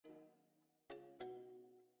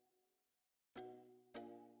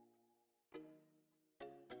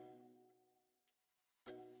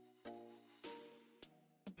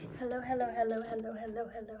Hello,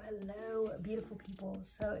 beautiful people.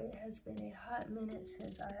 So it has been a hot minute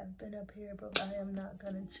since I have been up here, but I am not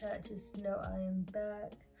gonna chat. Just know I am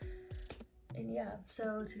back. And yeah,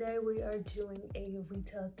 so today we are doing a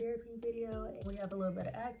retail therapy video. We have a little bit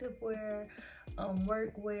of activewear,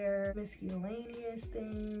 workwear, miscellaneous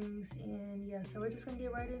things, and yeah, so we're just gonna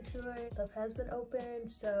get right into it. Stuff has been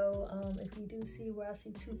opened, so if you do see where I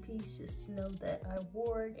see two-piece, just know that I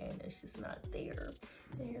wore it and it's just not there.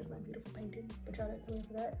 And here's my beautiful painting, but y'all didn't come in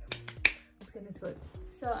for that. Let's get into it.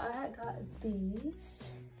 So I had got these,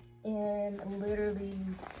 and literally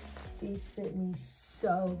these fit me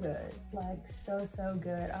so good, like so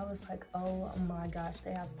good. I was like, oh my gosh.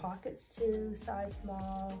 They have pockets too, size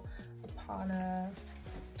small, Apana,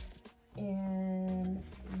 and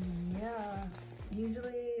yeah,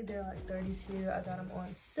 usually they're like 32. I got them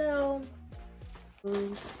on sale.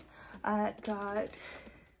 I got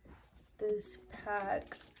this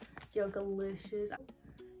pack, Yogalicious.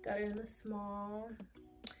 Got it in the small.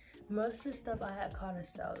 Most of the stuff I had caught a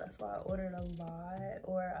sale, that's why I ordered a lot.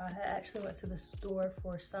 Or I had actually went to the store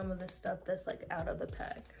for some of the stuff that's like out of the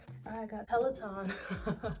pack. I got Peloton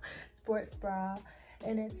sports bra,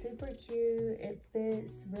 and it's super cute. It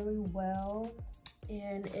fits really well,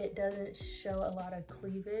 and it doesn't show a lot of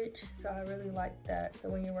cleavage, so I really like that. So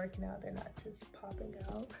when you're working out, they're not just popping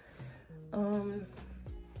out.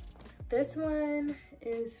 This one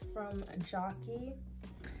is from Jockey.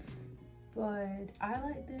 But I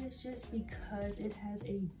like this just because it has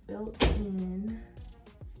a built-in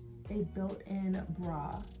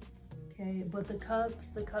bra, okay? But the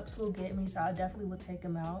cups will get me, so I definitely will take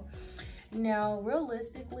them out. Now,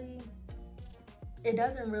 realistically, it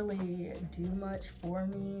doesn't really do much for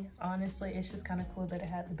me, honestly. It's just kind of cool that it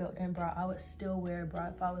had the built-in bra. I would still wear a bra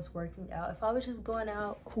if I was working out. If I was just going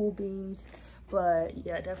out, cool beans. But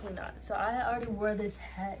yeah, definitely not. So I already wore this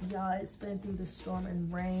hat, y'all. It's been through the storm and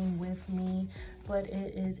rain with me, but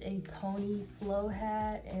it is a pony flow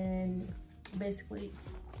hat, and basically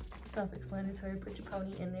self-explanatory. Put your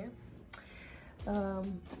pony in there.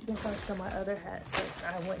 You can find some of my other hats since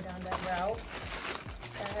I went down that route.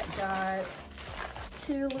 I got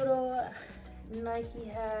two little Nike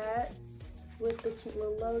hats with the cute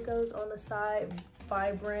little logos on the side,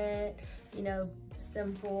 vibrant, you know,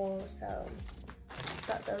 simple. So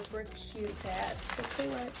thought those were cute to add to the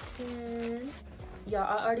collection. Y'all,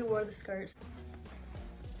 I already wore the skirts,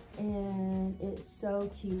 and it's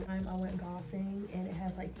so cute. I went golfing, and it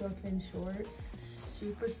has like built-in shorts.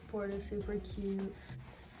 Super supportive, super cute.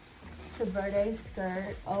 It's a Verde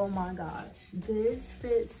skirt. Oh my gosh, this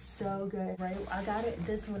fits so good. Right, I got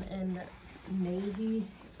this one in navy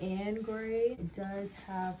and gray. It does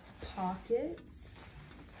have pockets.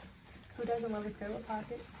 Who doesn't love a skirt with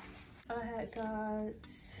pockets? I had got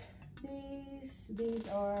these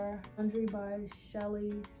are Laundry by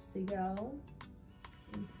Shelly Segal.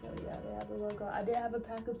 And so yeah, they have a logo. I did have a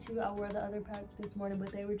pack of two. I wore the other pack this morning,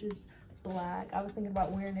 but they were just black. I was thinking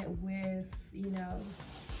about wearing it with, you know,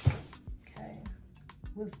 okay,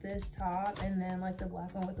 with this top, and then like the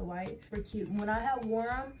black one with the white. Were cute. When I had worn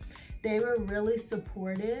them, they were really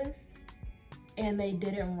supportive, and they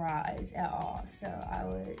didn't rise at all. So I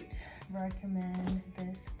would recommend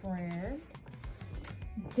this brand.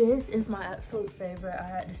 This is my absolute favorite. I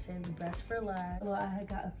had to save the best for last. Well, I had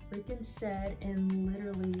got a freaking set, and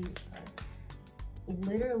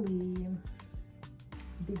literally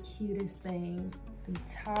the cutest thing. The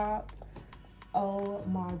top, oh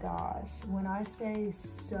my gosh. When I say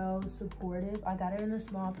so supportive, I got it in a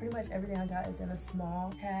small. Pretty much everything I got is in a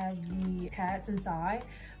small. Have the hats inside,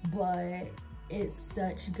 but it's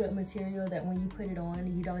such good material that when you put it on,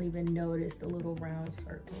 you don't even notice the little round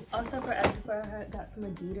circle. Also for activewear, I got some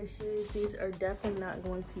Adidas shoes. These are definitely not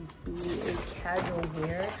going to be a casual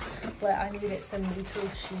wear, but I needed some neutral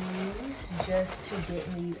shoes just to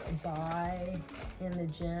get me by in the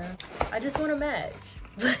gym. I just want to match.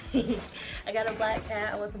 I got a black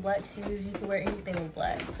hat, I want some black shoes. You can wear anything with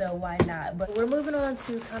black, so why not? But we're moving on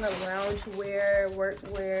to kind of lounge wear, work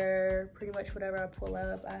wear, pretty much whatever I pull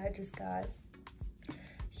up. I had just got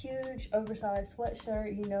huge oversized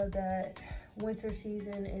sweatshirt. You know that winter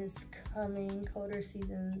season is coming, colder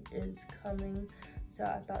season is coming, so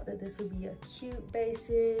I thought that this would be a cute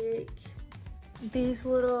basic. These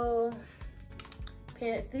little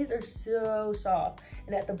pants, these are so soft,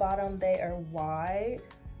 and at the bottom they are wide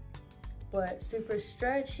but super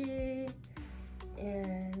stretchy,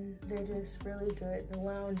 and they're just really good to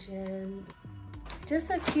lounge in. Just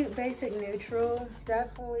a cute basic neutral,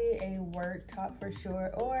 definitely a work top for sure,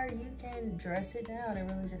 or you can dress it down. It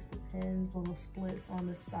really just depends. Little splits on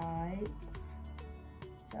the sides.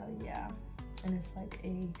 So yeah, and it's like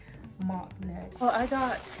a mock neck. Oh, I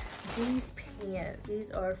got these pants.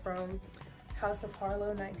 These are from House of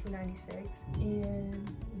Harlow 1996,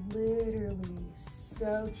 and literally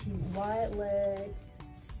so cute. Wide leg,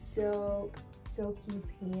 silky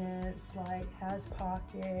pants, like has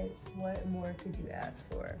pockets. What more could you ask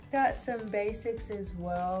for? Got some basics as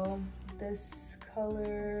well. This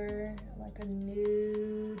color, like a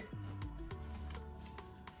nude,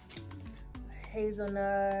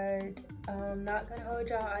 hazelnut. Not gonna hold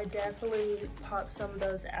y'all, I definitely popped some of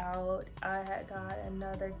those out. I had got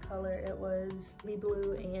another color, it was baby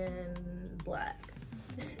blue and black.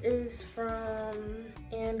 This is from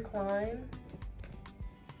Anne Klein.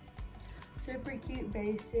 Super cute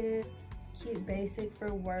basic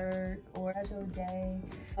for work or casual day,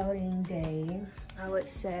 outing day, I would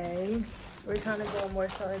say. We're kind of going more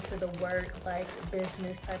so into the work, like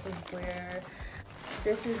business type of wear.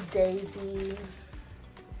 This is Dazzy,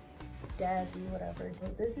 whatever.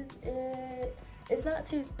 This is it. It's not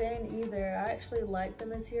too thin either. I actually like the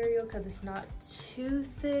material because it's not too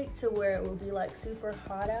thick to where it would be like super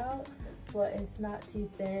hot out, but it's not too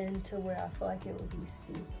thin to where I feel like it would be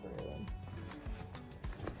see-through.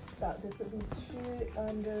 Thought this would be cute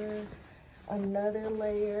under another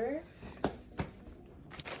layer.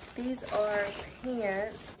 These are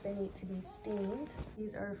pants. They need to be steamed.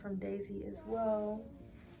 These are from Daisy as well.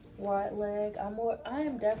 Wide leg. I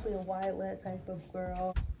am definitely a wide leg type of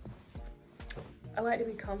girl. I like to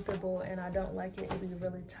be comfortable and I don't like it to be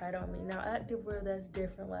really tight on me. Now activewear, that's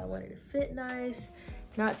different. Like I want it to fit nice,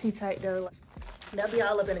 not too tight though. That'll be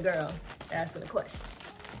all up in a girl asking the questions.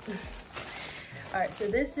 All right, so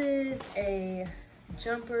this is a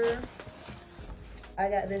jumper. I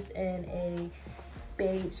got this in a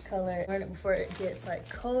beige color. Wear it before it gets like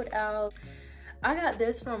cold out. I got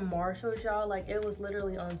this from Marshall's, y'all. Like it was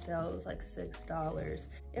literally on sale. It was like $6.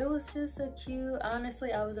 It was just a cute,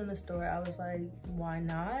 honestly, I was in the store. I was like, why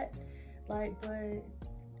not? Like, but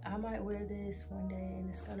I might wear this one day and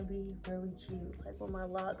it's gonna be really cute. Like with my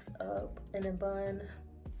locks up in a bun.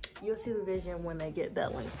 You'll see the vision when they get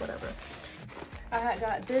that length, whatever. I had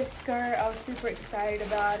got this skirt. I was super excited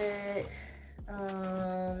about it.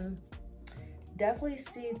 Definitely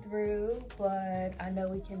see-through, but I know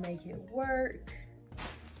we can make it work.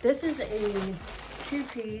 This is a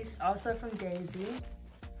two-piece, also from Daisy.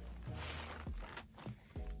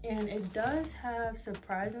 And it does have,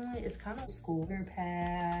 surprisingly, it's kind of shoulder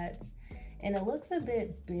pads. And it looks a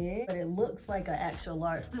bit big, but it looks like an actual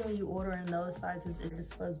large. When you order in those sizes, it's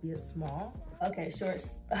supposed to be a small. Okay,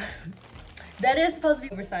 shorts. That is supposed to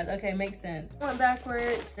be oversized. Okay, makes sense. Went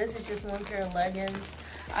backwards. This is just one pair of leggings.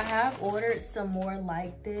 I have ordered some more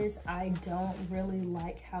like this. I don't really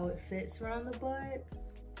like how it fits around the butt.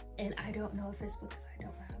 And I don't know if it's because I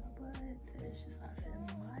don't have a butt that it's just not fitting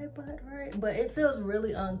my butt right. But it feels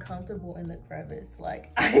really uncomfortable in the crevice.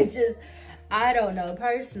 Like I don't know,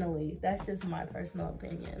 personally. That's just my personal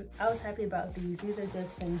opinion. I was happy about these. These are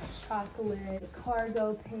just some chocolate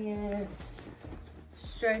cargo pants.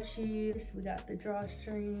 Stretchy. We got the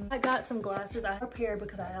drawstring. I got some glasses. I prepared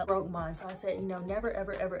because I broke mine. So I said, you know, never,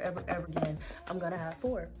 ever, ever, ever, ever again. I'm gonna have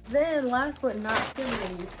 4. Then last but not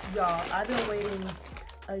least, y'all, I've been waiting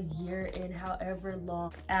a year and however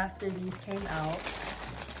long after these came out.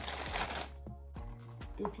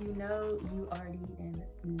 If you know, you already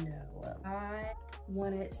know. I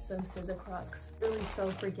wanted some scissor Crocs really so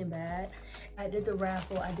freaking bad. I did the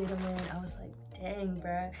raffle, I didn't win. I was like, dang,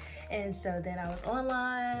 bruh. And so then I was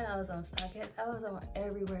online, I was on StockX, I was on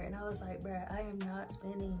everywhere, and I was like, bruh, I am not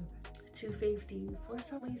spending $250 for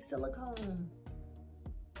some silicone.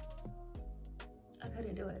 I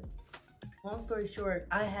couldn't do it. Long story short,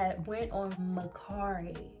 I had went on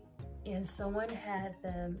Macari and someone had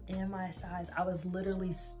them in my size. I was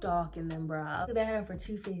literally stalking them, bro. They had them for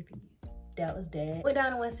 $250. That was dead. Went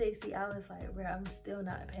down to $160. I was like, bro, I'm still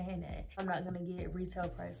not paying that. I'm not gonna get retail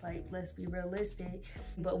price. Like, let's be realistic.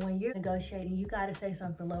 But when you're negotiating, you gotta say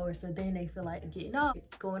something lower so then they feel like getting off,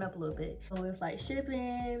 going up a little bit. So with like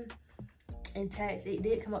shipping and tax, it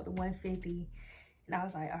did come up to $150. And I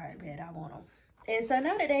was like, all right, man, I want them. And so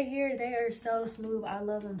now that they're here, they are so smooth. I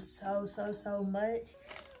love them so, so, so much.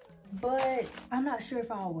 But I'm not sure if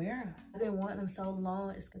I'll wear them. I've been wanting them so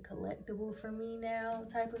long. It's a collectible for me now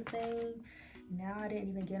type of thing. Now I didn't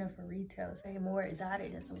even get them for retail. So they're more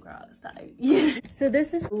exotic than some Crocs type. So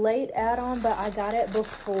this is late add-on, but I got it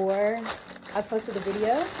before I posted the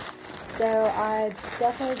video. So I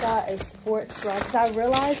definitely got a sports bra because I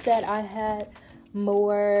realized that I had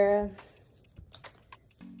more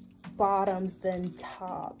bottoms than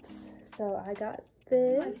tops. So I got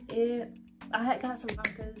this. I had got some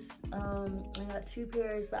Broncos. I got 2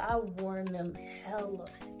 pairs, but I worn them hella.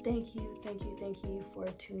 Thank you for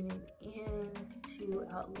tuning in to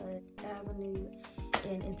Outlet Avenue.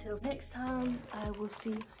 And until next time, I will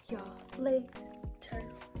see y'all later.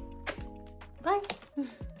 Bye.